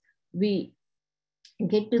unless we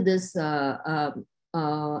get to this, you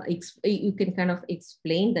can kind of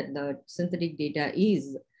explain that the synthetic data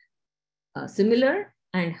is similar,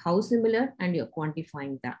 and how similar, and you're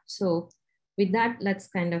quantifying that. So with that, let's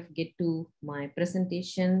kind of get to my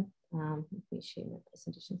presentation. Let me share my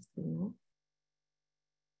presentation screen now.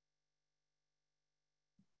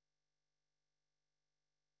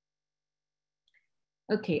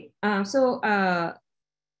 Okay,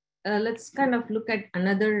 let's kind of look at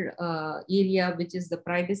another area, which is the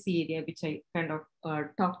privacy area, which I kind of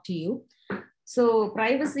talked to you. So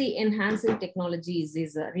privacy enhancing technologies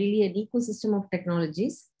is really an ecosystem of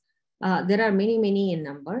technologies. There are many in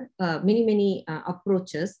number, many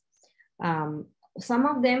approaches. Some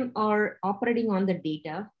of them are operating on the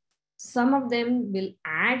data. Some of them will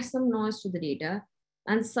add some noise to the data,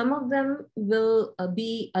 and some of them will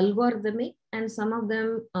be algorithmic, and some of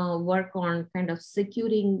them work on kind of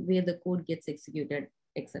securing where the code gets executed,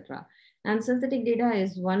 etc. And synthetic data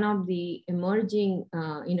is one of the emerging,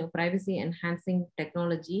 privacy enhancing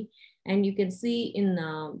technology. And you can see in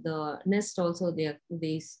the NIST also,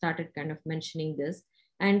 they started kind of mentioning this.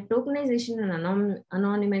 And tokenization and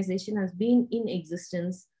anonymization has been in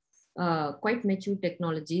existence, quite mature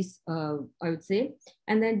technologies, I would say.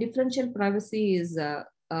 And then differential privacy is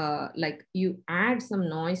like you add some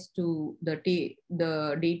noise to the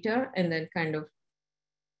data, and then kind of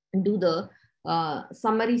do the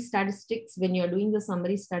summary statistics. When you're doing the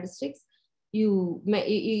summary statistics,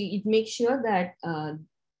 it makes sure that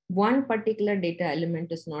one particular data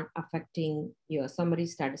element is not affecting your summary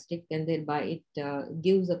statistic, and thereby it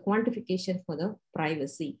gives a quantification for the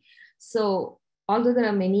privacy. So although there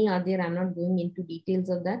are many out there, I'm not going into details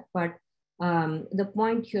of that, but the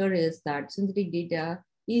point here is that synthetic data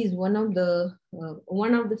is one of the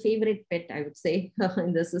favorite pet, I would say,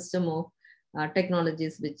 in the system of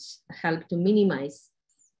technologies which help to minimize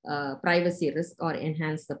privacy risk or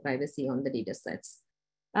enhance the privacy on the data sets.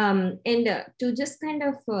 And to just kind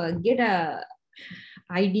of get a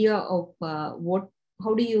idea of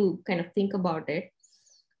how do you kind of think about it,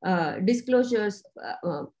 disclosures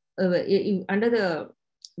under the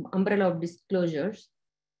umbrella of disclosures,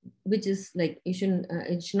 which is like it should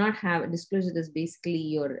not have a disclosure that's basically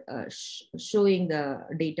you're showing the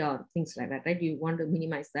data or things like that, right? You want to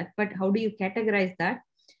minimize that, but how do you categorize that?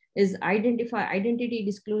 Is identity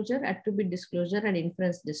disclosure, attribute disclosure, and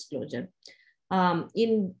inference disclosure. And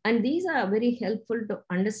these are very helpful to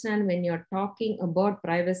understand when you're talking about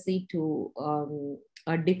privacy to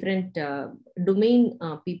a different domain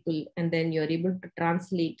people, and then you're able to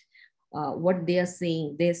translate what they are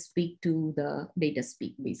saying. They speak to the data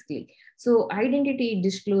speak, basically. So identity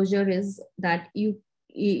disclosure is that a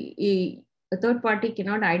third party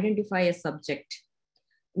cannot identify a subject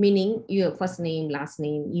meaning your first name, last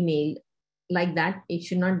name, email, like that. It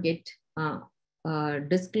should not get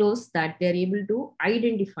disclosed, that they're able to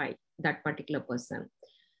identify that particular person.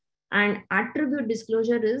 And attribute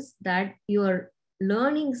disclosure is that you're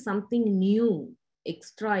learning something new,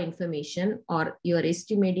 extra information, or you're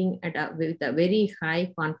estimating with a very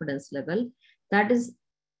high confidence level. That is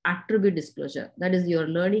attribute disclosure. That is, you're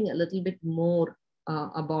learning a little bit more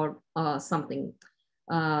about something.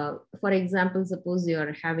 For example, suppose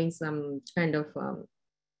you're having some kind of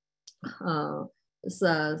uh,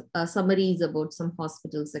 summaries about some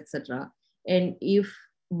hospitals, etc. And if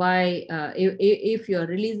if you're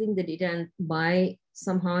releasing the data, and by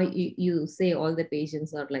somehow you say all the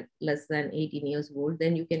patients are like less than 18 years old,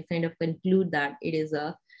 then you can kind of conclude that it is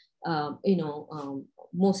a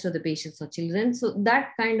most of the patients are children. So that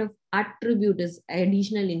kind of attribute is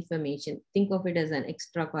additional information. Think of it as an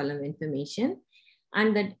extra column information.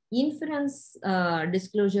 And that inference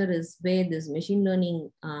disclosure is where this machine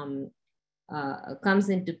learning comes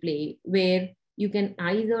into play, where you can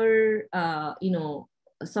either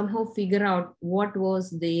somehow figure out what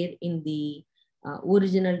was there in the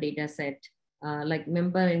original data set, like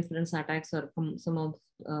member inference attacks or some of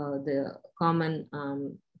the common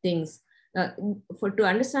things. To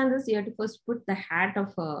understand this, you have to first put the hat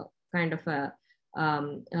of a kind of a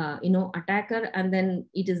attacker, and then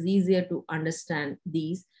it is easier to understand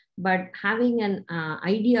these. But having an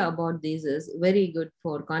idea about this is very good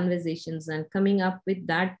for conversations and coming up with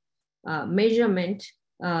that measurement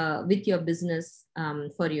with your business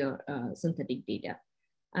for your synthetic data.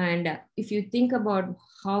 And if you think about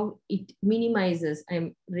how it minimizes,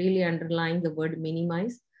 I'm really underlying the word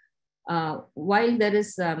minimize. While there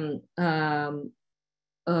is a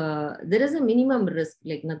minimum risk,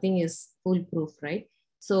 like nothing is foolproof, right?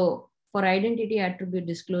 So for identity attribute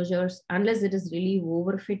disclosures, unless it is really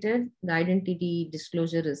overfitted, the identity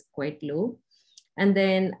disclosure is quite low. And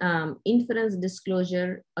then inference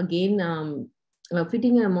disclosure, again,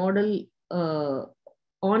 fitting a model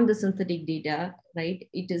on the synthetic data, right?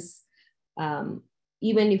 It is,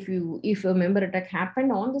 even if a member attack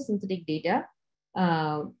happened on the synthetic data,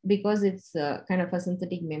 because it's kind of a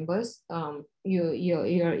synthetic members,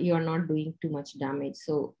 you're not doing too much damage.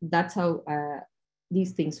 So that's how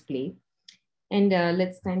these things play. And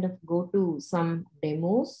let's kind of go to some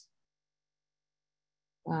demos.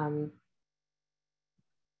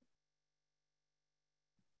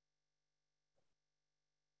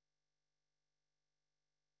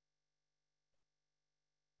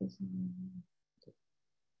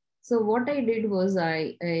 So what I did was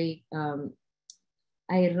I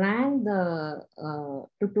ran the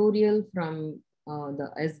tutorial from the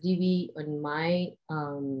SDV in my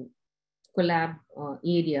collab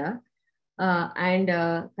area, and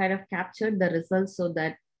kind of captured the results, so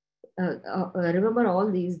that remember, all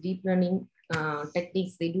these deep learning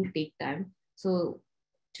techniques, they do take time. So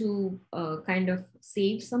to kind of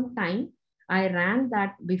save some time, I ran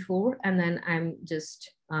that before, and then I'm just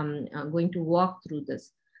going to walk through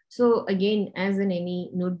this. So again, as in any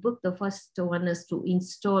notebook, the first one is to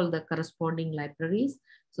install the corresponding libraries.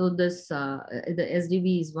 So this, the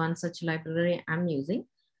SDV is one such library I'm using.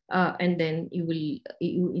 And then you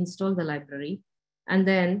install the library, and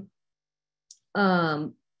then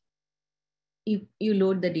you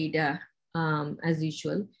load the data as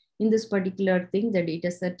usual. In this particular thing, the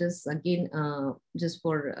data set is again just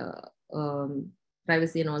for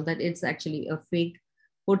privacy and all that. It's actually a fake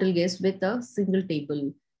hotel guest with a single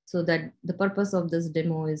table. So that the purpose of this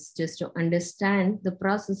demo is just to understand the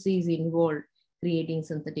processes involved creating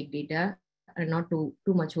synthetic data, and not to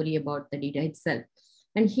too much worry about the data itself.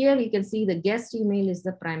 And here you can see the guest email is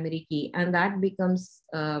the primary key, and that becomes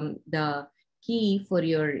the key for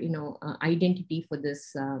your identity for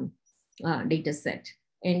this data set.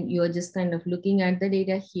 And you're just kind of looking at the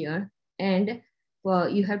data here, and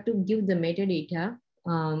you have to give the metadata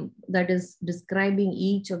that is describing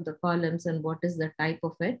each of the columns and what is the type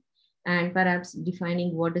of it, and perhaps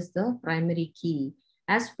defining what is the primary key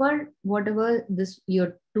as per whatever this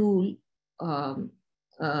your tool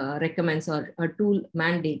recommends, or tool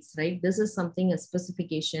mandates, right? This is something, a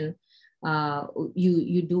specification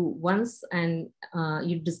you do once, and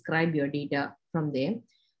you describe your data from there.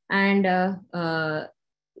 And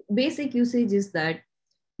basic usage is that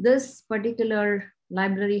this particular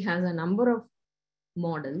library has a number of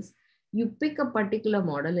models. You pick a particular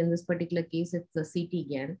model. In this particular case, it's the CT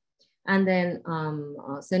GAN, and then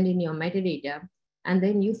send in your metadata, and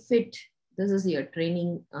then you fit, this is your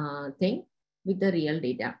training thing, with the real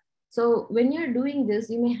data. So when you're doing this,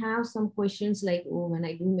 you may have some questions like, oh, when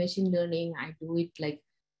I do machine learning, I do it like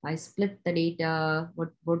I split the data,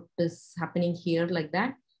 what is happening here, like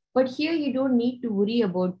that. But here you don't need to worry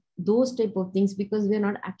about those type of things because we're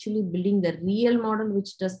not actually building the real model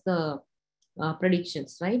which does the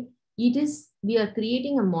predictions, right? We are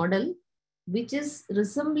creating a model which is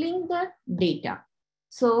resembling the data.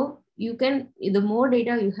 So you can, the more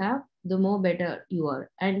data you have, the more better you are.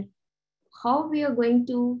 And how we are going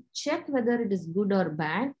to check whether it is good or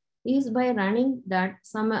bad is by running that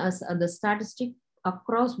some the statistic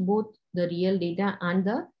across both the real data and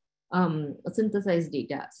the synthesized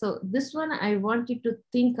data. So this one I want you to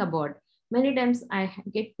think about. Many times I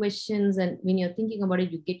get questions, and when you're thinking about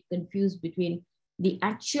it, you get confused between the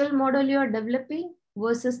actual model you are developing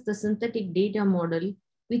versus the synthetic data model,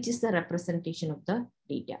 which is the representation of the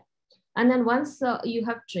data. And then once you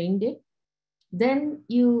have trained it, then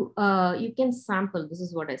you can sample. This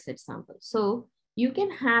is what I said, sample. So you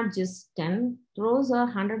can have just 10 rows or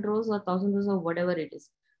 100 rows or 1,000 rows or whatever it is.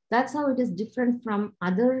 That's how it is different from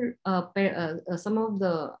other some of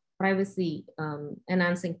the privacy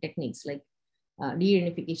enhancing techniques like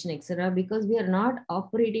de-identification, etc., because we are not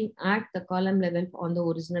operating at the column level on the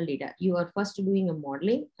original data. You are first doing a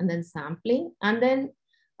modeling and then sampling, and then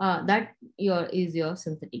that is your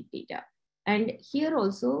synthetic data. And here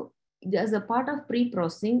also, as a part of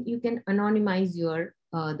pre-processing, you can anonymize your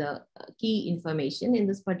the key information. In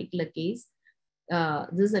this particular case,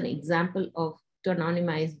 this is an example of to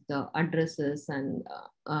anonymize the addresses and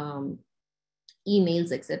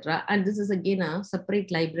emails, etc. And this is again a separate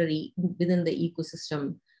library within the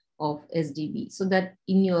ecosystem of SDB, so that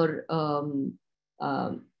in your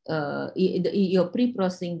you're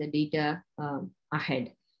pre-processing the data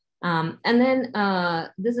ahead. And then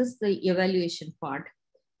this is the evaluation part,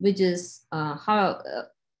 which is how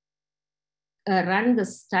run the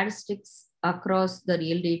statistics across the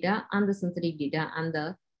real data and the synthetic data, and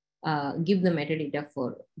the give the metadata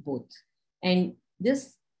for both. And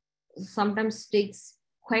this sometimes takes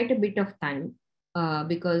quite a bit of time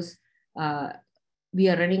because we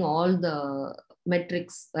are running all the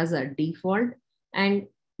metrics as a default.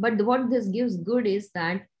 But what this gives good is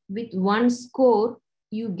that with one score,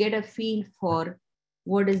 you get a feel for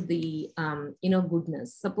what is the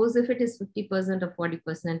goodness. Suppose if it is 50% or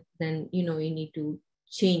 40%, then you need to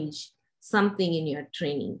change something in your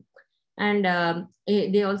training. And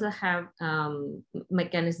they also have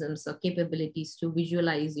mechanisms or capabilities to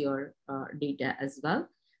visualize your data as well.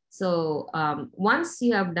 So once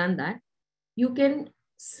you have done that, you can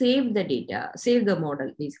save the data, save the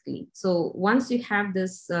model basically. So once you have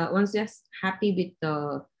this, once you're happy with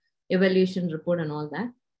the evaluation report and all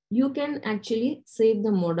that, you can actually save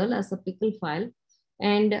the model as a pickle file.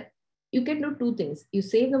 And you can do two things. You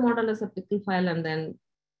save the model as a pickle file and then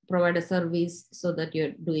provide a service so that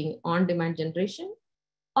you're doing on-demand generation,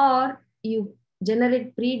 or you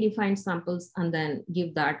generate predefined samples and then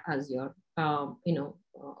give that as your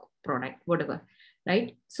product, whatever,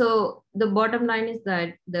 right? So the bottom line is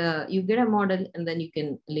that you get a model and then you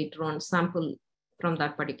can later on sample from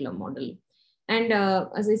that particular model. And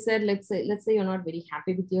as I said, let's say you're not very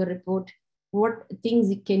happy with your report. What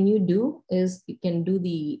things can you do is you can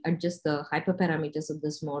adjust the hyperparameters of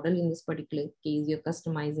this model. In this particular case, you're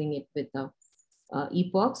customizing it with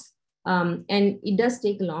epochs. And it does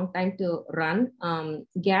take a long time to run.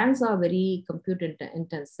 GANs are very compute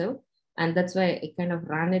intensive, and that's why I kind of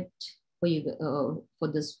ran it for you for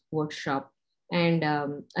this workshop. And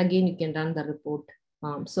again, you can run the report.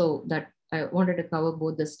 So that I wanted to cover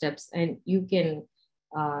both the steps, and you can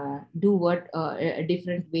do what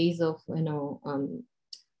different ways of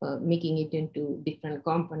making it into different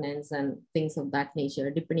components and things of that nature,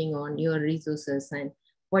 depending on your resources and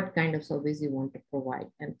what kind of service you want to provide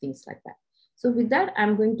and things like that. So with that,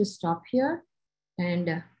 I'm going to stop here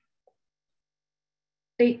and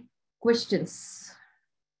take questions.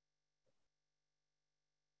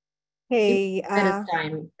 Hey, there is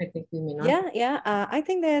time. I think we may not. I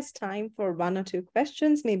think there's time for one or two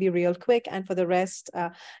questions, maybe real quick, and for the rest,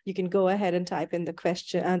 you can go ahead and type in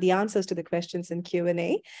the answers to the questions in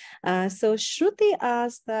Q&A. So Shruti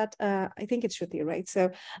asked that, I think it's Shruti, right?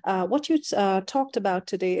 So what you talked about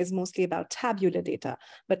today is mostly about tabular data,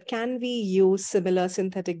 but can we use similar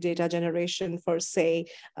synthetic data generation for, say,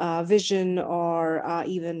 vision or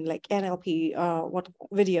even like NLP,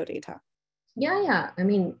 video data? Yeah. I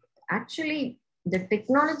mean, actually, the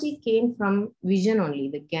technology came from vision only,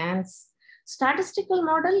 the GANs. Statistical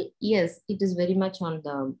model, yes, it is very much on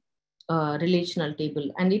the relational table,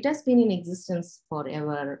 and it has been in existence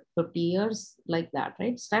forever, 50 years, like that,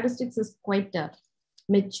 right? Statistics is quite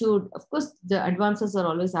matured. Of course, the advances are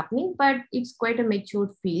always happening, but it's quite a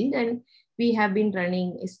matured field, and we have been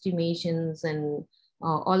running estimations and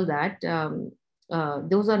all that.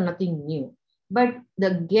 Those are nothing new. But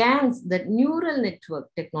the GANs, the neural network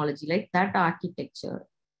technology, like that architecture,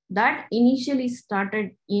 that initially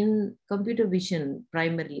started in computer vision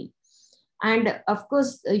primarily. And of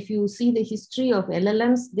course, if you see the history of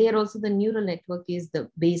LLMs, there also the neural network is the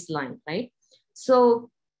baseline, right? So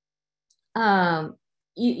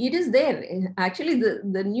it is there. Actually,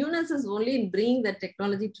 the newness is only in bringing the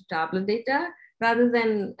technology to tablet data rather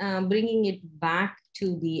than bringing it back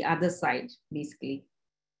to the other side, basically.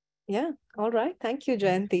 Yeah. All right. Thank you,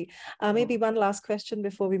 Jayanthi. Maybe one last question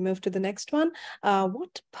before we move to the next one.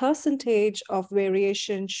 What percentage of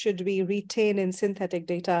variation should we retain in synthetic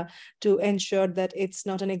data to ensure that it's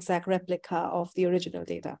not an exact replica of the original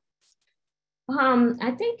data?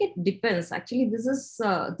 I think it depends. Actually, this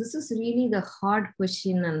is really the hard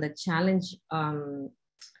question and the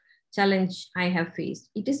challenge I have faced.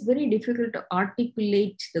 It is very difficult to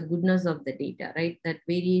articulate the goodness of the data, right? That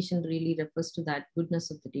variation really refers to that goodness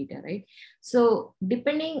of the data, right? So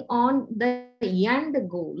depending on the end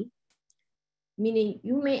goal, meaning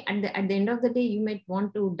you may at the end of the day, you might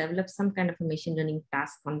want to develop some kind of a machine learning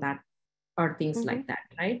task on that or things like that,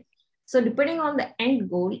 right? So depending on the end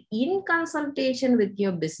goal, in consultation with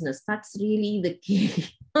your business, that's really the key.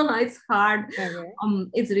 It's hard. Okay.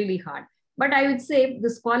 It's really hard. But I would say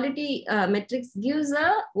this quality metrics gives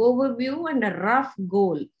a overview and a rough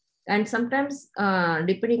goal. And sometimes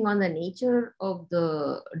depending on the nature of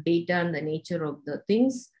the data and the nature of the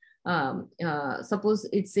things, suppose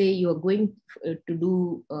it's say you are going to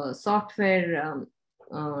do software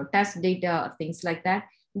test data or things like that,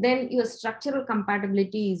 then your structural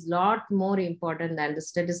compatibility is a lot more important than the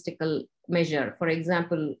statistical measure. For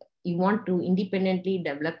example, you want to independently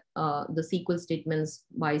develop the SQL statements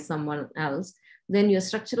by someone else, then your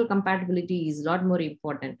structural compatibility is a lot more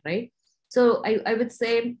important, right? So I would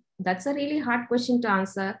say that's a really hard question to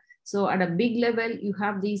answer. So at a big level, you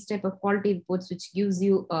have these type of quality reports, which gives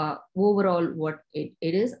you overall what it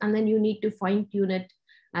is, and then you need to fine tune it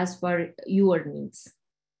as per your needs.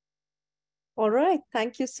 All right.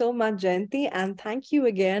 Thank you so much, Jayanthi. And thank you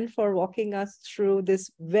again for walking us through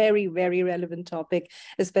this very, very relevant topic,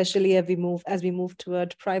 especially as we move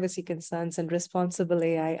toward privacy concerns and responsible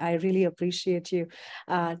AI. I really appreciate you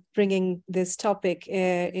bringing this topic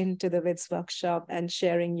into the WITS workshop and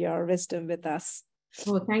sharing your wisdom with us.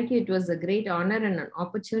 Oh, thank you. It was a great honor and an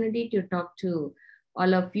opportunity to talk to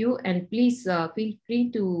all of you. And please feel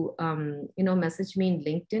free to message me in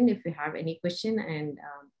LinkedIn if you have any question, and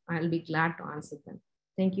I'll be glad to answer them.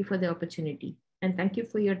 Thank you for the opportunity, and thank you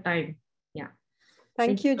for your time. Yeah.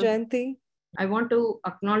 Thank you, Jayanthi. I want to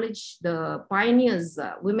acknowledge the pioneers,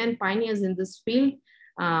 women pioneers in this field,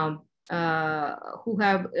 who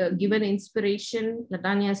have given inspiration: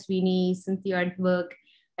 Latanya Sweeney, Cynthia Edberg,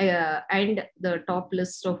 and the top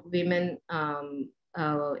list of women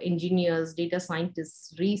engineers, data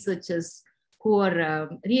scientists, researchers who are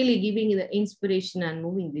really giving the inspiration and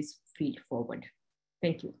moving this field forward.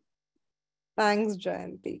 Thank you. Thanks,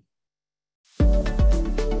 Jayanthi.